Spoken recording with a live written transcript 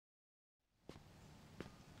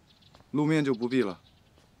露面就不必了，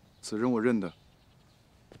此人我认得，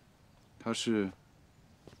她是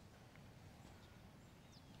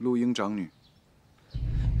陆英长女。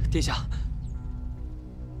殿下，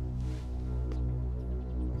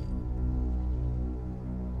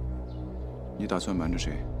你打算瞒着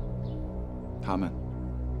谁？他们，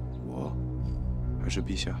我，还是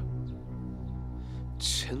陛下？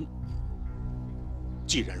臣，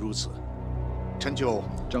既然如此，臣就……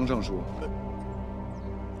张尚书，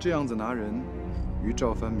这样子拿人，与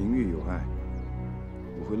赵藩名誉有碍，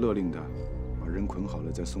我会勒令他把人捆好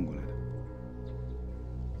了再送过来的。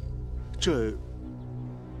这……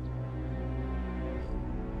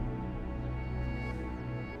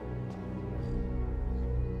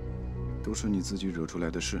都是你自己惹出来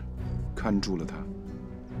的事，看住了他，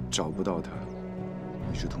找不到他，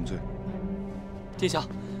你是同罪。殿下，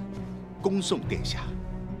恭送殿下。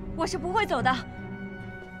我是不会走的。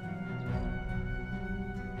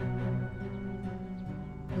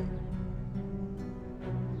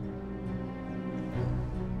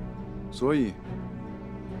所以，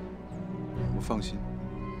我放心。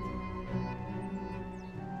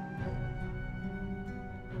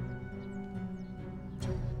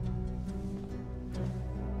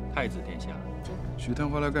太子殿下，许探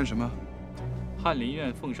花来干什么？翰林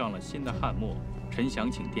院奉上了新的翰墨，臣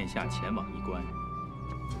想请殿下前往一观。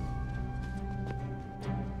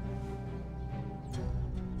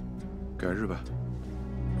改日吧。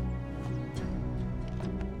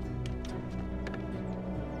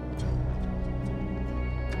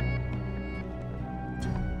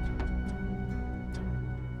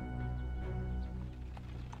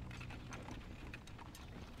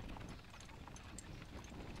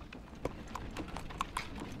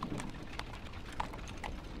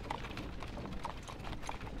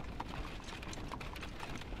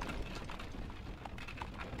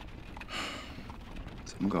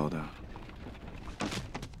怎么搞的？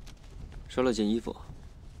烧了件衣服。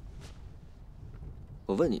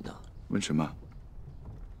我问你呢。问什么？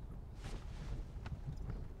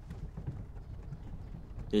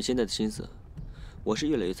你现在的心思，我是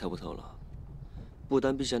越来越猜不透了。不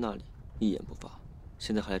丹陛下那里一言不发，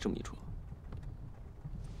现在还来这么一出。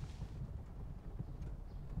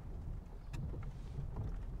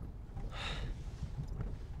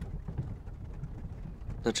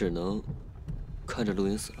那只能看着陆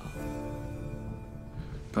英死了。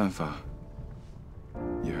办法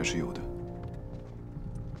也还是有的。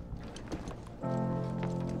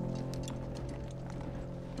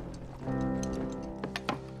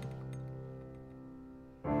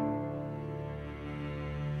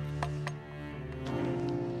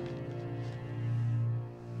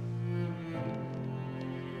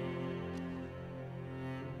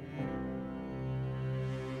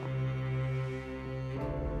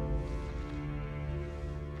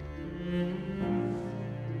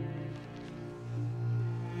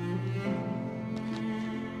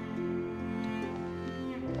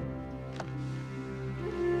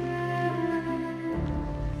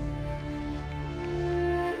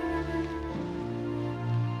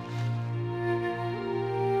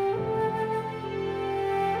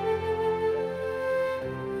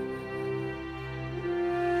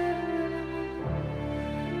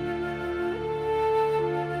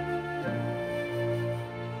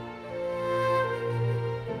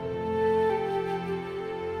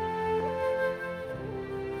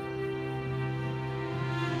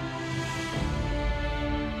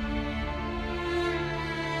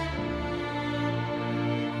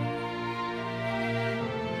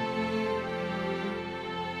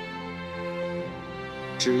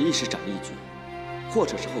旨意是斩立决，或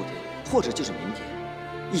者是后天，或者就是明天，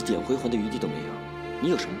一点回魂的余地都没有。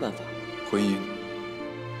你有什么办法？婚姻，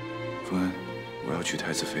冯恩，我要娶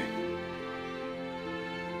太子妃。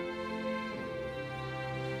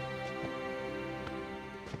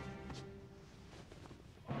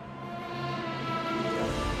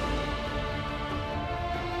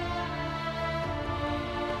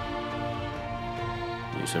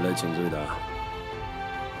你是来请罪的。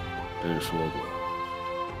朕说过。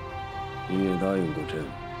你也答应过朕，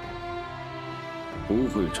不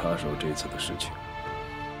会插手这次的事情。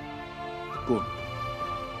不，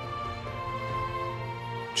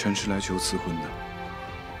臣是来求赐婚的。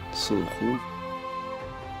赐婚？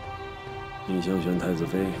你想选太子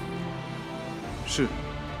妃？是。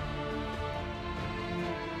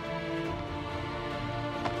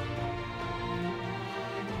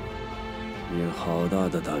你好大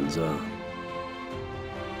的胆子！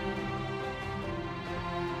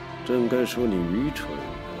朕该说你愚蠢，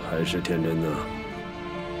还是天真呢？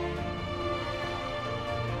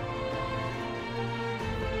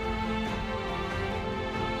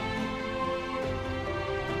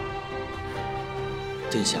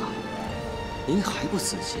殿下，您还不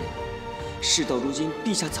死心？事到如今，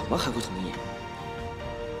陛下怎么还会同意？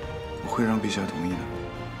我会让陛下同意的。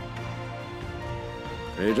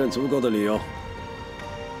给朕足够的理由。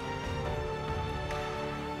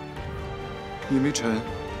因为臣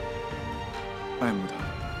爱慕他。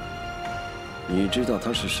你知道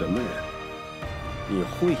他是什么人？你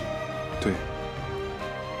会？对，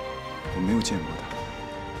我没有见过他，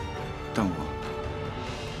但我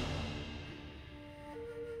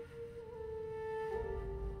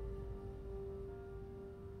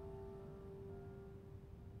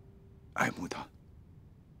爱慕他。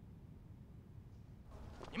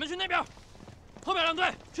你们去那边，后面两队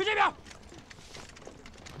去这边。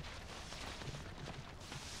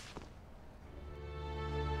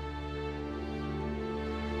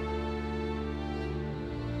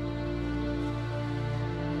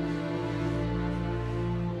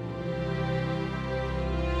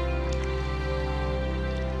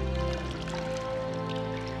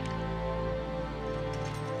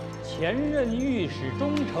前任御史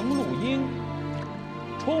中丞陆英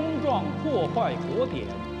冲撞破坏国典，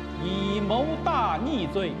以谋大逆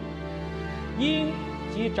罪，英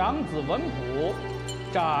及长子文普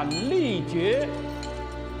斩立决，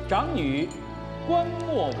长女关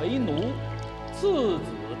莫为奴，次子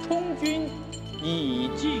充军以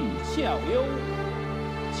儆效尤，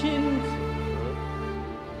钦此。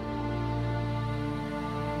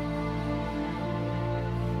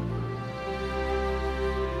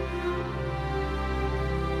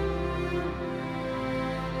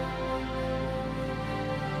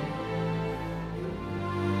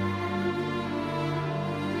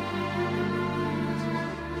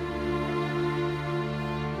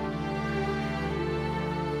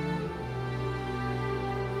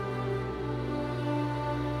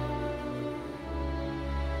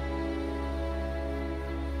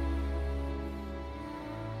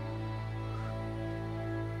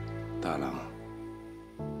大郎，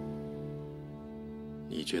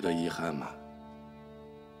你觉得遗憾吗？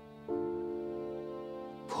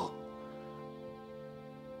不，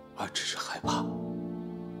儿只是害怕。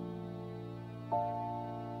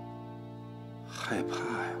害怕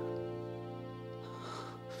呀？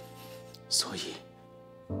所以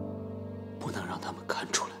不能让他们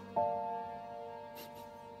看出来。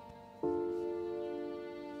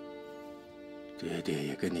爹爹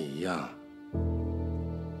也跟你一样。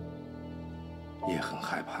也很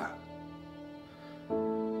害怕，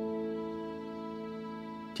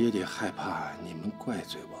爹爹害怕你们怪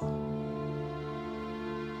罪我。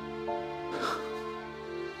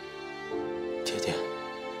爹爹，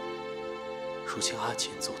如今阿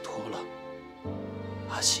锦走脱了，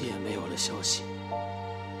阿西也没有了消息，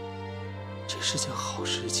这是件好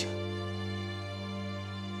事情。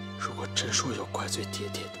如果真说有怪罪爹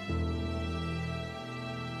爹的，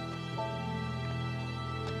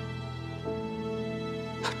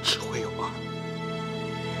只会有儿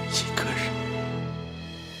一个人。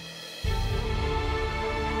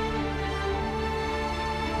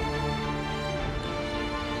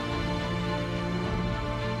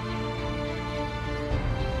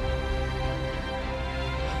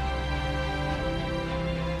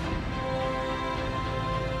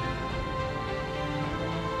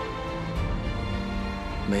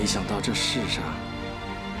没想到这世上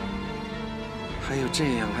还有这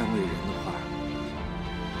样安慰人的话。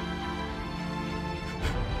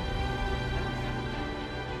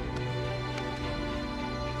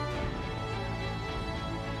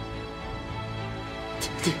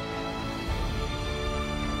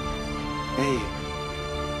哎，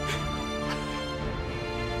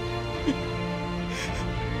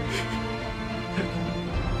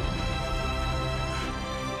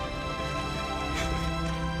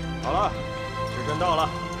好了，时辰到了，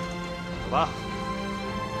走吧。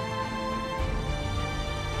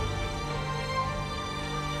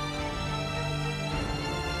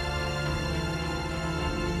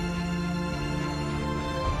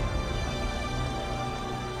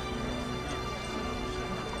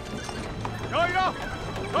让一让，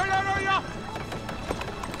让一让，让一让，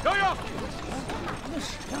让一让！那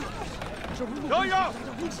谁呀？让一让！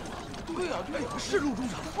对呀，对呀，是陆中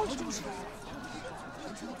长，就是。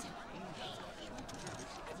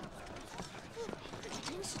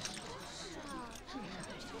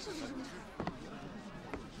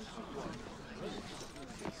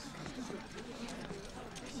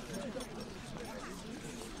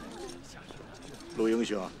陆英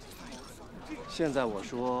雄，现在我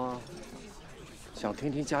说，想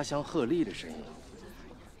听听家乡鹤唳的声音，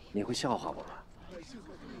你会笑话我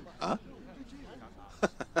吧？啊？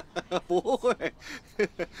不会，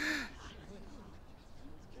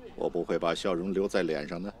我不会把笑容留在脸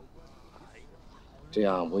上呢？这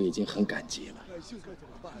样我已经很感激了。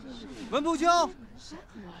文不清，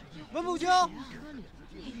文不清，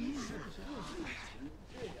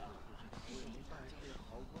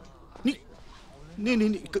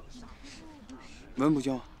你个文不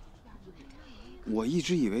清，我一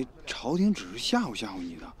直以为朝廷只是吓唬吓唬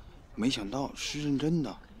你的，没想到是认真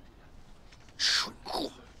的。蠢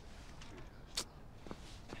货！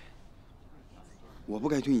我不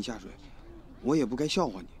该推你下水，我也不该笑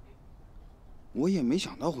话你。我也没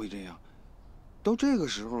想到会这样。都这个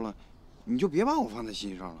时候了，你就别把我放在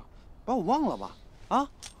心上了，把我忘了吧，啊？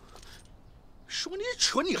说你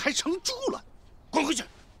蠢，你还成猪了，滚回去！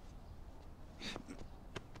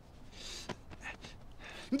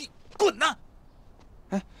你滚呐！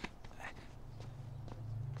哎，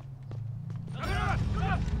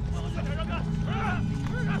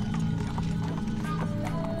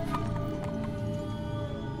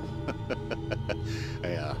哎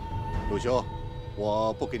呀，陆兄，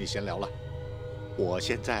我不跟你闲聊了，我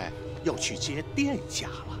现在要去接殿下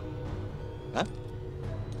了。啊？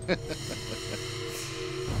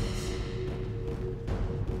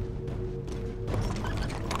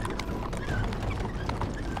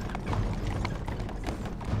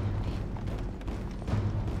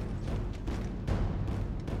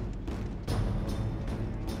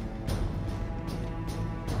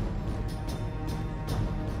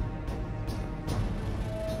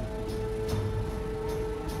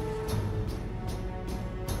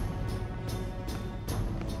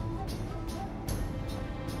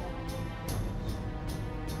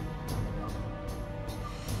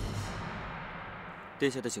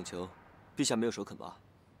殿下的请求，陛下没有首肯吧？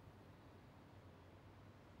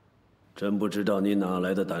朕不知道你哪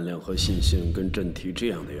来的胆量和信心跟朕提这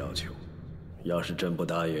样的要求。要是朕不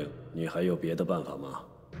答应，你还有别的办法吗？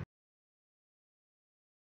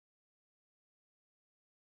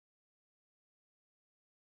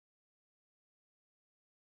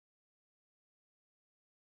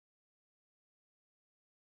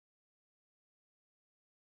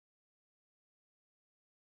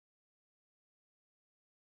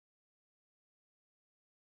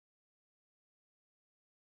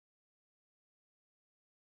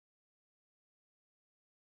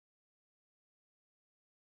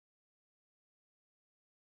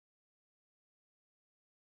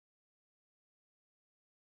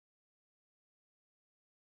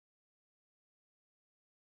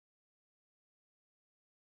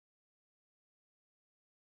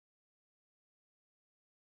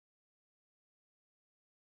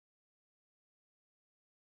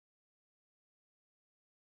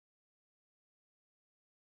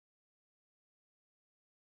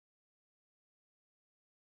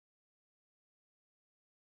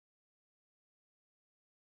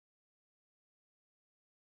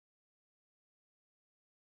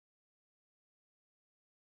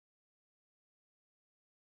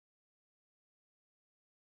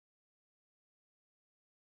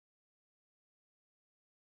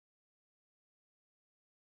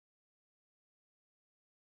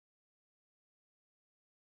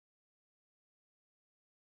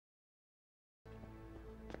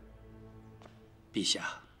陛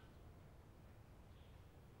下，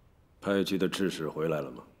派去的刺史回来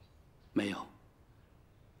了吗？没有，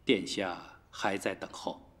殿下还在等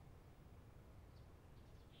候。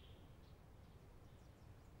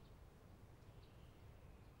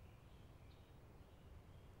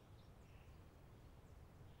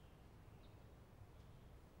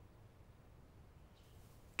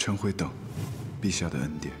臣会等陛下的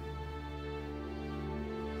恩典。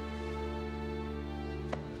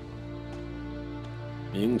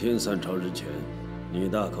明天散朝之前，你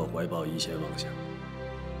大可怀抱一些妄想。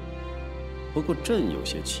不过朕有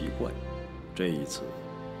些奇怪，这一次，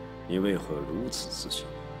你为何如此自信？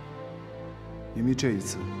因为这一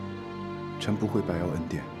次，臣不会白要恩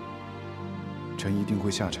典，臣一定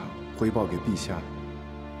会下场汇报给陛下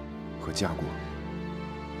和家国。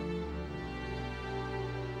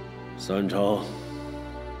散朝，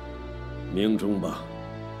明中吧。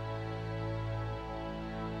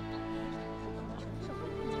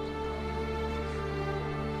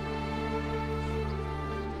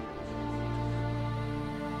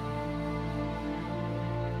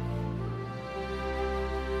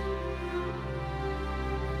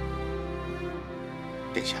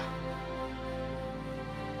殿下，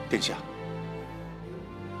殿下，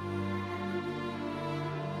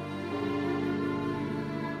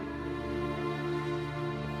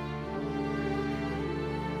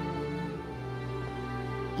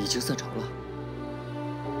已经散朝了。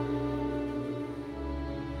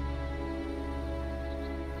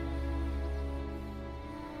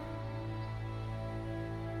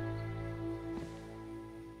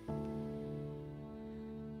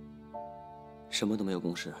什么都没有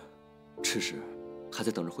公示，赤使还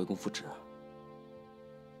在等着回宫复旨。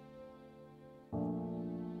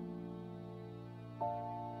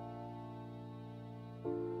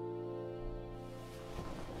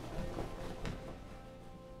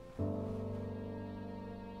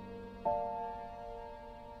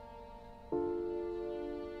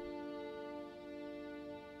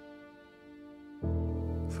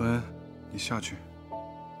冯恩，你下去。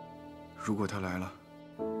如果他来了，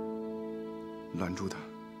拦住他，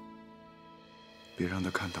别让他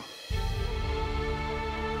看到。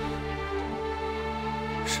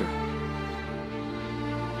是。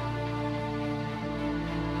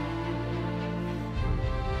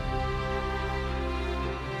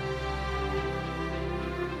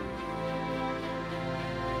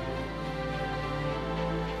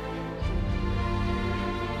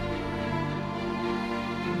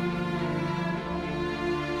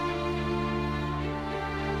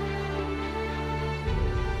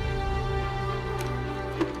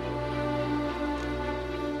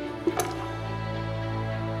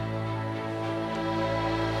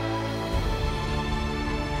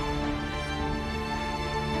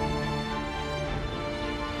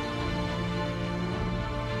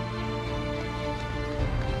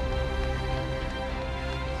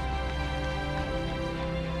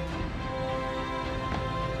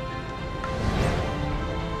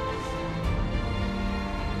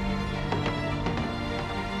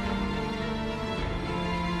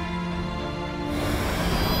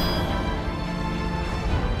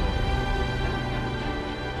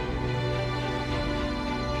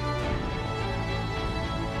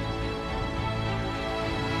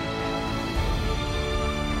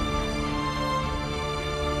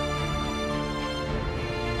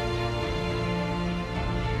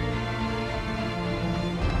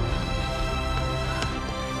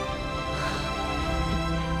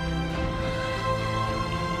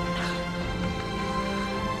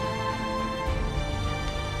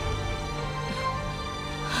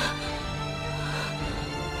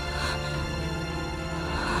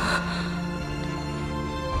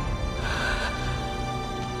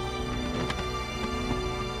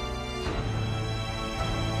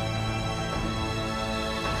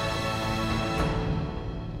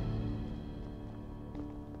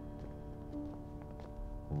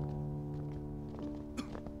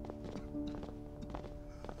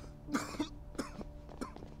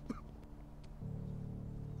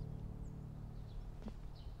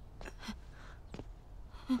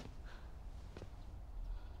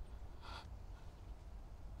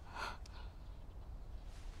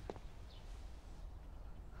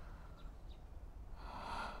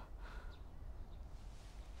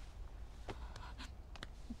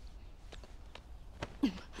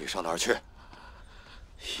你上哪儿去？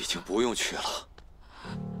已经不用去了。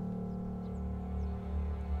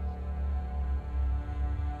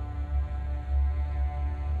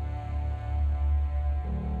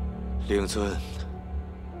令尊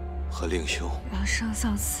和令兄，皇上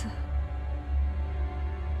上次，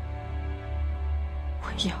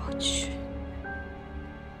我要去。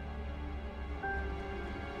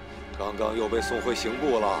刚刚又被送回刑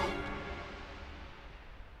部了。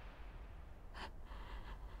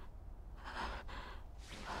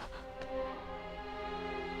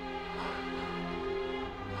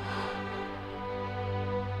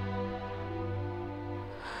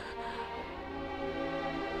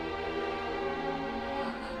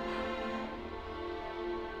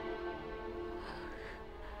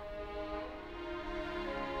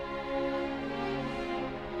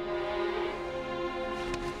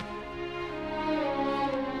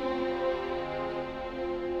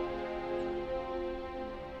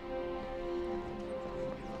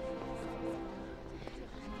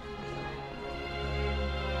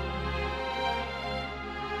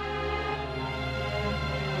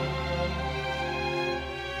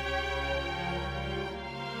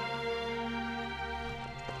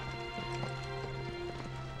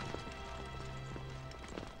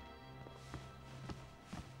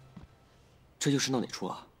 这又是闹哪出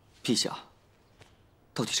啊？陛下，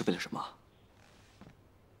到底是为了什么？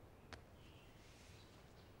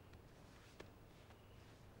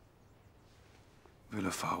为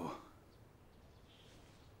了罚我。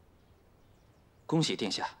恭喜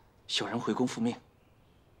殿下，小人回宫复命。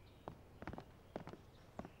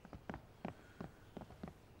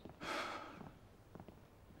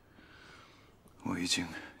我已经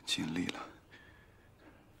尽力了。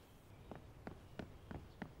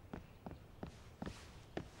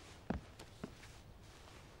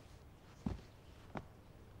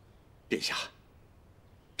 殿下，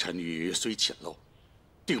臣女虽简陋，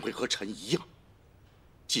定会和臣一样，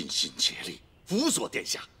尽心竭力辅佐殿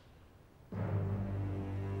下。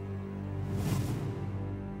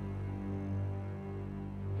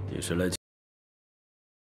你是来？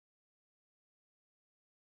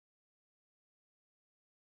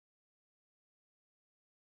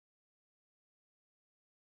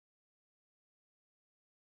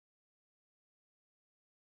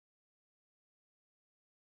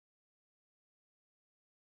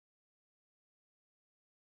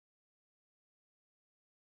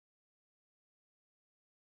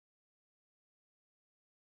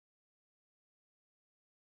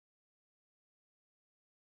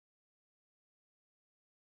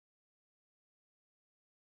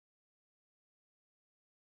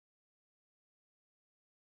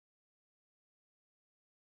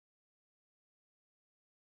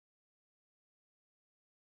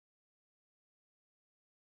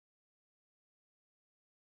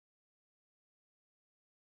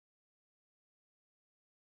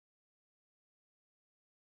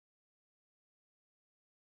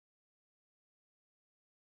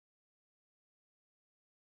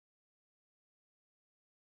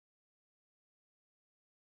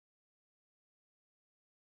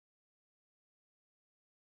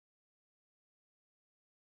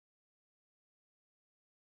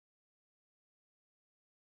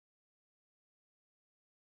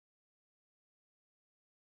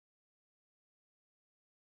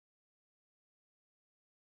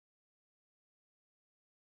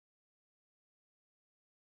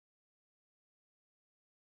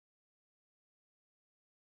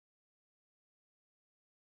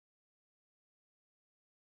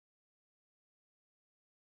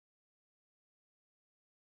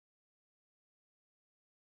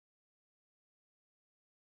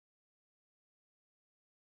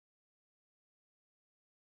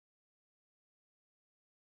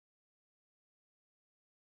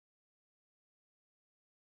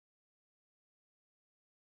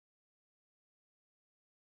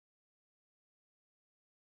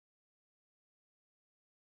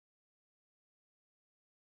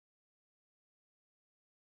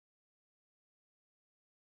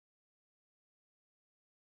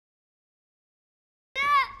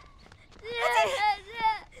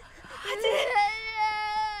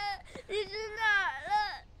 你去哪儿了？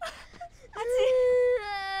阿吉，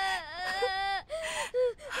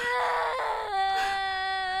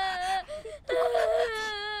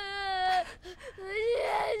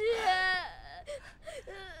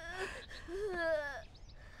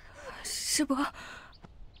师伯，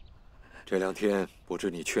这2天不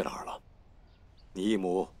知你去哪儿了，你义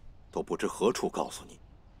母都不知何处告诉你。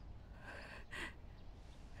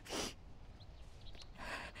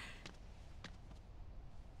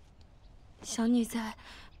 小女在。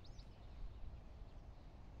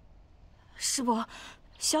师伯，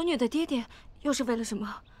小女的爹爹又是为了什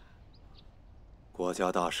么？国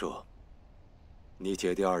家大赦，你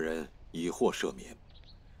姐弟2人已获赦免。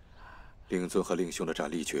令尊和令兄的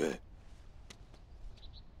斩立决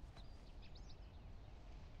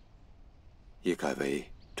已改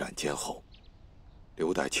为斩监后，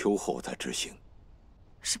留待秋后再执行。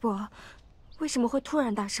师伯，为什么会突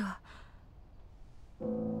然大赦？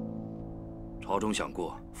 朝中想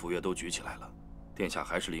过，府乐都举起来了，殿下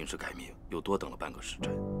还是临时改名，又多等了半个时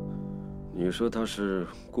辰。你说他是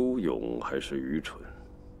孤勇还是愚蠢？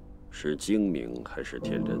是精明还是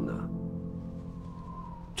天真呢？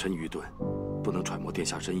臣愚钝，不能揣摩殿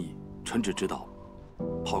下深意。臣只知道，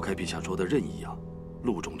抛开陛下说的任意啊，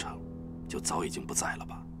陆中丞就早已经不在了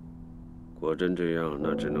吧？果真这样，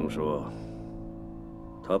那只能说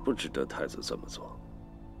他不值得太子这么做。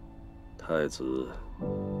太子。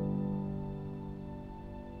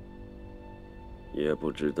 也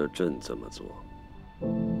不值得朕这么做。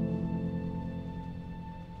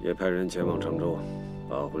也派人前往成州，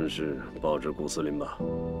把婚事报知顾司令吧。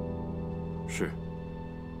是。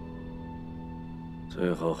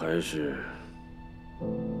最后还是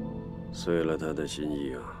遂了他的心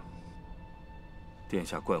意啊。殿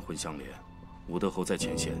下冠婚相连，武德侯在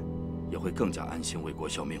前线，也会更加安心为国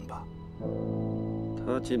效命吧。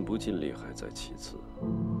他尽不尽力还在其次，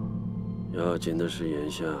要紧的是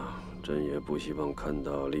眼下。 朕也不希望看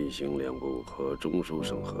到厉行2部和中书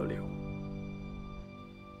省合流。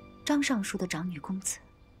张尚书的长女公子，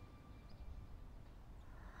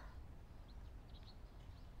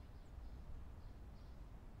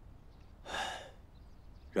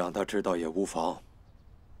让他知道也无妨，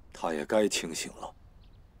他也该清醒了。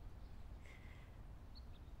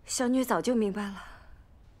小女早就明白了。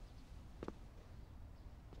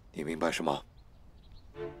你明白什么？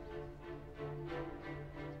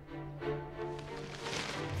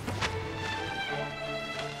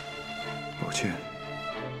 抱歉，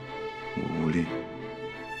我无力。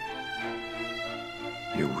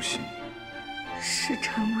是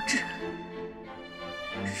臣无知，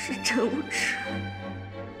是臣无知。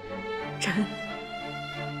臣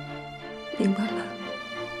明白了，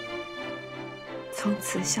从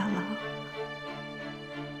此下来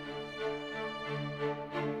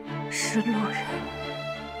是路人。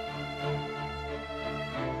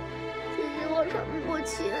姐姐，我喘不过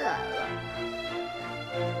气来了。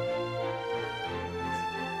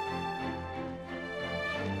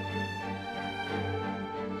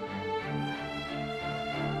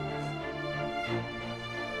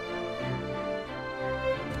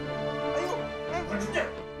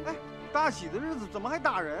大喜的日子怎么还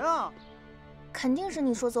打人啊？肯定是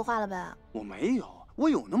你说错话了呗。我没有，我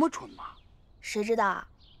有那么蠢吗？谁知道？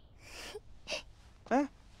哎，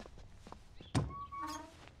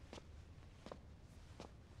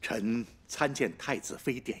臣参见太子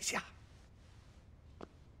妃殿下。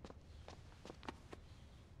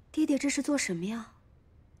爹爹这是做什么呀？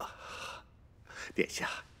殿下，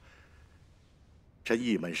臣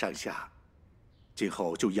一门上下，今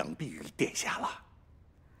后就仰庇于殿下了。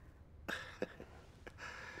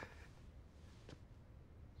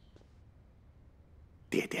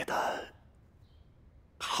爹爹的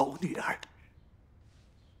好女儿。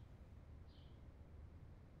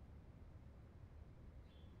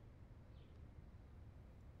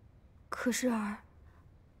可是儿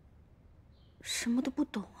什么都不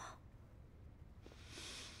懂啊。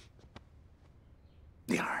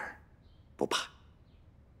宁儿，不怕，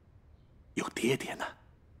有爹爹呢。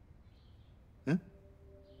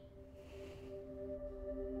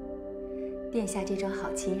殿下这桩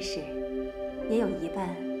好亲事，也有一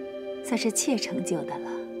半算是妾成就的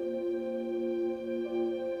了。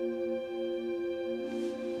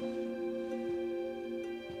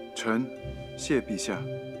臣谢陛下，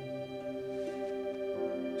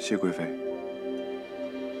谢贵妃。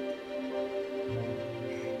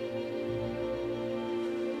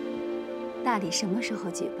大礼什么时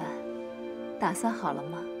候举办？打算好了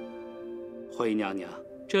吗？惠娘娘，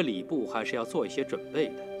这礼部还是要做一些准备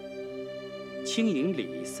的。清迎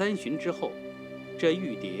礼3巡之后，这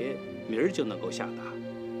玉牒明儿就能够下达。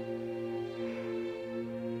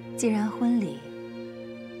既然婚礼，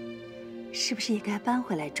是不是也该搬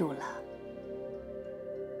回来住了？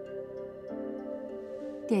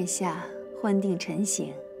殿下婚定成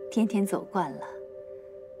行，天天走惯了，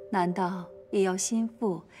难道也要心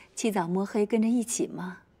腹起早摸黑跟着一起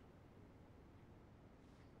吗？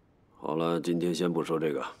好了，今天先不说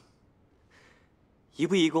这个。宜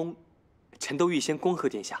不宜恭，臣都预先恭贺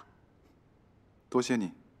殿下。多谢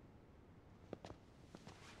你。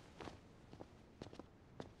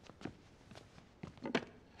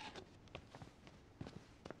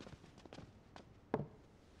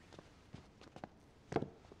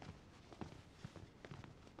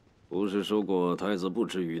不是说过太子不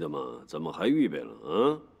吃鱼的吗？怎么还预备了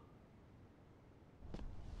啊？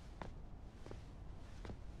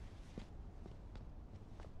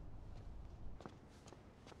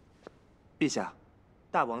陛下，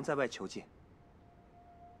大王在外求见。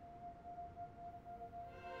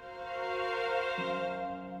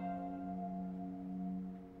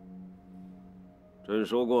朕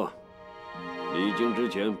说过，离京之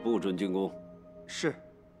前不准进宫。是。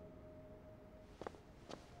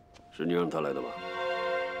是你让他来的吧？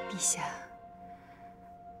陛下，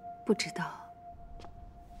不知道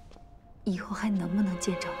以后还能不能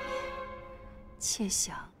见着面。妾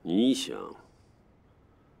想，你想，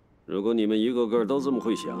如果你们一个个都这么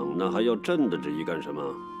会想，那还要朕的旨意干什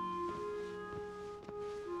么？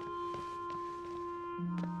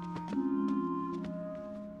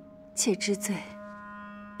妾知罪，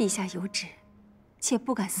陛下有旨，妾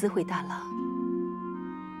不敢撕毁大牢。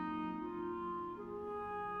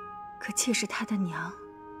可妾是他的娘，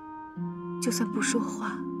就算不说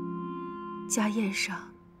话，家宴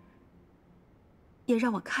上也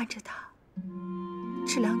让我看着他，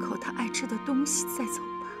吃2口他爱吃的东西再走吧。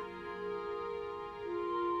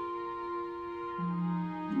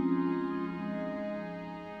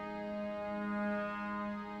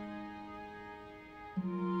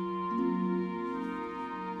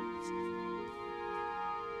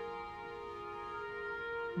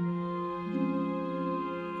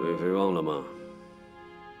贵妃忘了吗？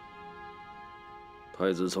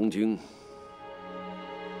太子曾经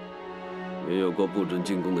也有过不准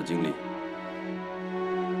进宫的经历。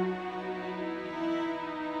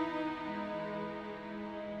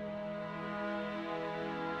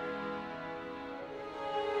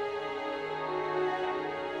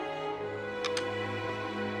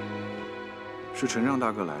是臣让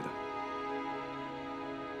大哥来的。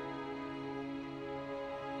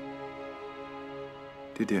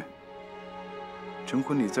爹爹，臣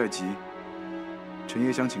婚礼在即，臣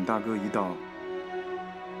也想请大哥一道，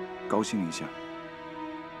高兴一下。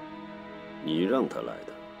你让他来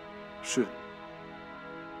的？是。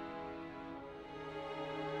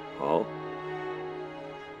好，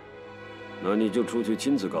那你就出去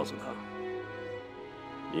亲自告诉他，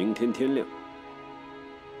明天天亮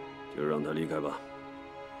就让他离开吧。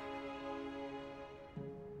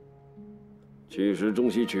去时终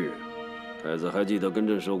须去，太子还记得跟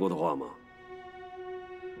朕说过的话吗？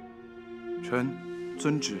臣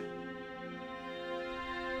遵旨。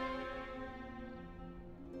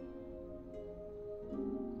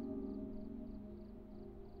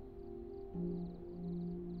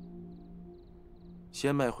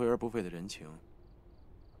先卖惠而不费的人情，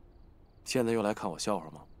现在又来看我笑话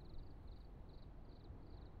吗？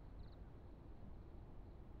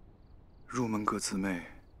入门各自媚，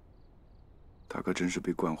大哥真是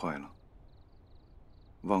被惯坏了，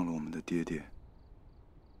忘了我们的爹爹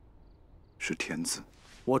是天子。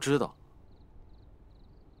我知道，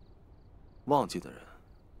忘记的人、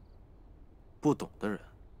不懂的人，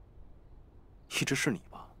一直是你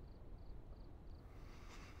吧？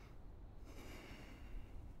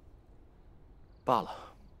罢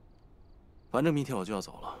了，反正明天我就要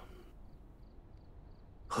走了，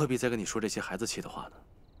何必再跟你说这些孩子气的话呢？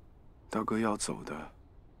大哥要走的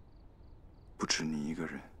不止你一个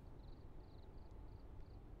人，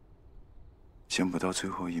见不到最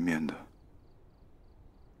后一面的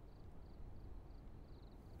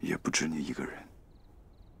也不止你一个人。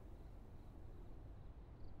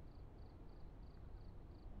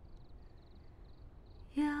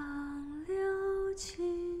杨柳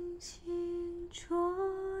轻轻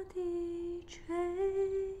着地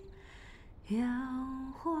吹，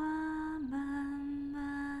杨花漫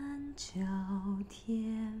漫叫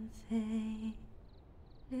天飞。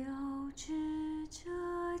柳枝折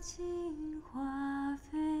尽花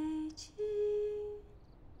飞尽，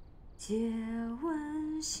借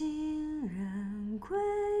问行人归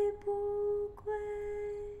不归？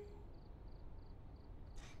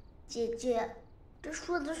姐姐，这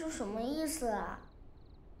说的是什么意思啊？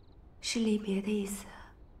是离别的意思。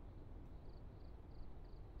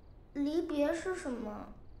离别是什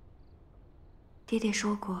么？爹爹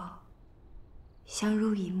说过，相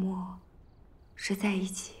濡以沫是在一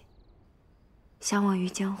起，相忘于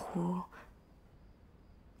江湖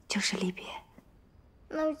就是离别。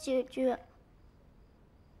那姐姐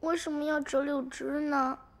为什么要折柳枝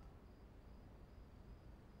呢？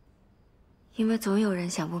因为总有人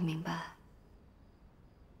想不明白，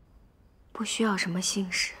不需要什么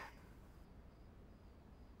姓氏，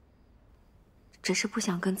只是不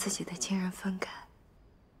想跟自己的亲人分开。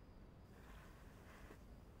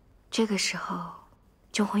这个时候，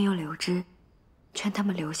就会用柳枝劝他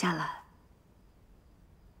们留下来。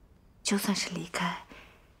就算是离开，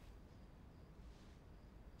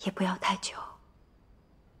也不要太久。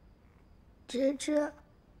姐姐，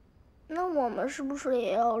那我们是不是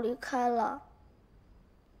也要离开了？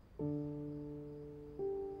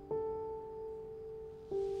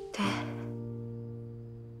对，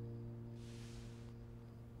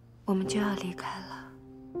我们就要离开了。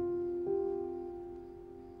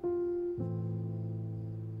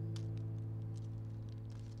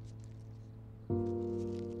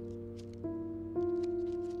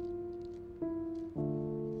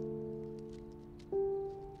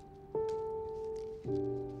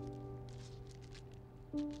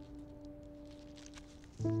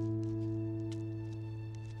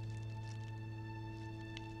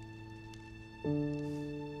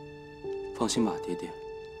放心吧，爹爹，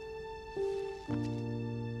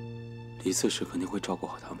离次时肯定会照顾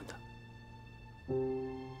好他们的。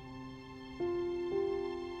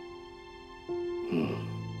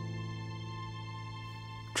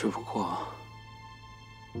只不过，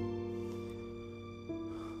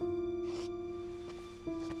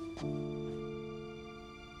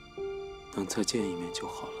能再见一面就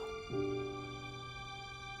好了。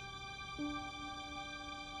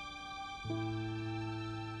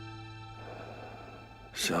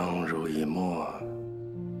相濡以沫，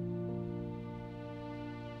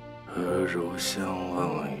何如相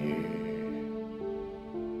忘于？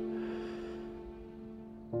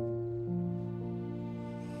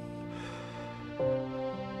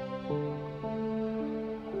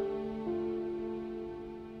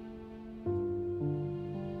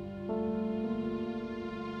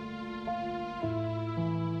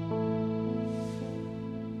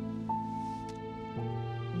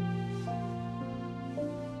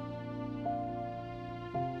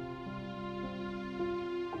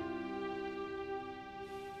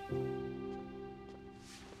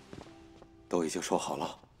都已经说好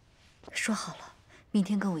了。说好了，明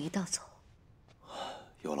天跟我一道走。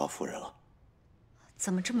有劳夫人了。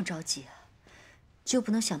怎么这么着急啊？就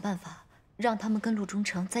不能想办法让他们跟陆中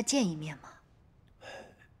丞再见一面吗？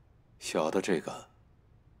小的这个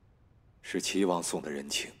是齐王送的人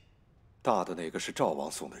情，大的那个是赵王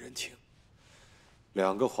送的人情。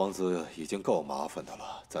2个皇子已经够麻烦的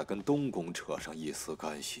了，再跟东宫扯上一丝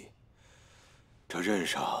干系，这任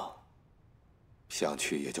上想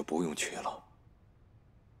去也就不用去了。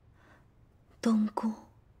东宫，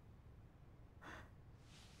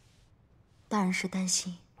大人是担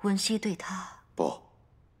心文熙对他？不，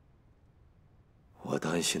我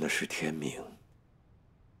担心的是天命。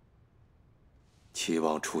齐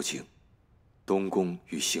王出京，东宫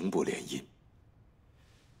与刑部联姻，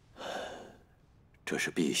这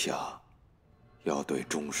是陛下要对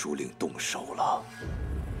中书令动手了。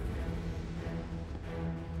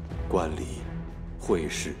观礼、会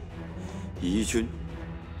试、仪军、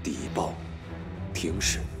邸报、廷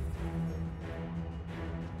审，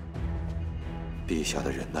陛下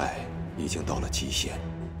的忍耐已经到了极限。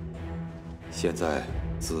现在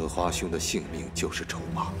子华兄的性命就是筹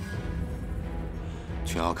码，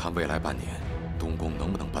全要看未来半年东宫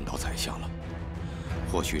能不能扳倒宰相了。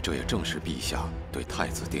或许这也正是陛下对太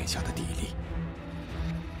子殿下的砥砺。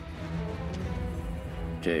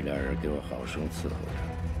这俩人给我好生伺候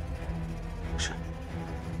着。是。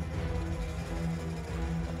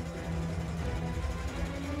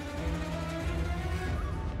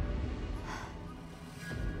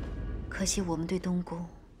可惜我们对东宫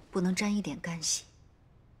不能沾一点干系，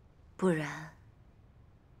不然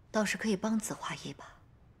倒是可以帮子华一把。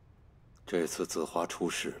这次子华出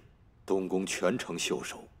事，东宫全城袖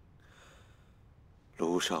手。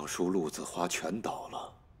卢尚书、陆子华全倒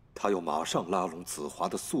了，他又马上拉拢子华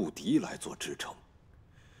的宿敌来做支撑。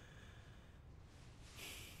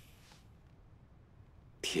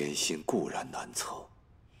天心固然难测，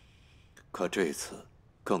可这次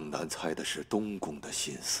更难猜的是东宫的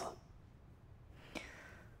心思。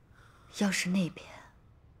要是那边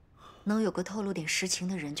能有个透露点实情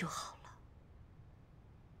的人就好了。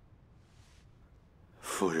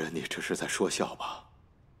夫人，你这是在说笑吧？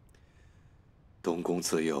东宫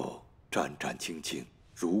自幼战战兢兢，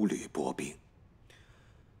如履薄冰，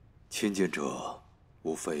亲近者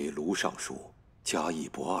无非卢尚书、贾义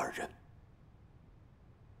伯2人。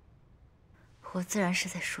我自然是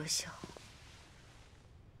在说笑。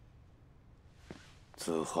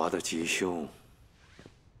子华的吉凶，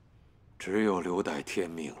只有留待天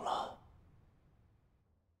命了。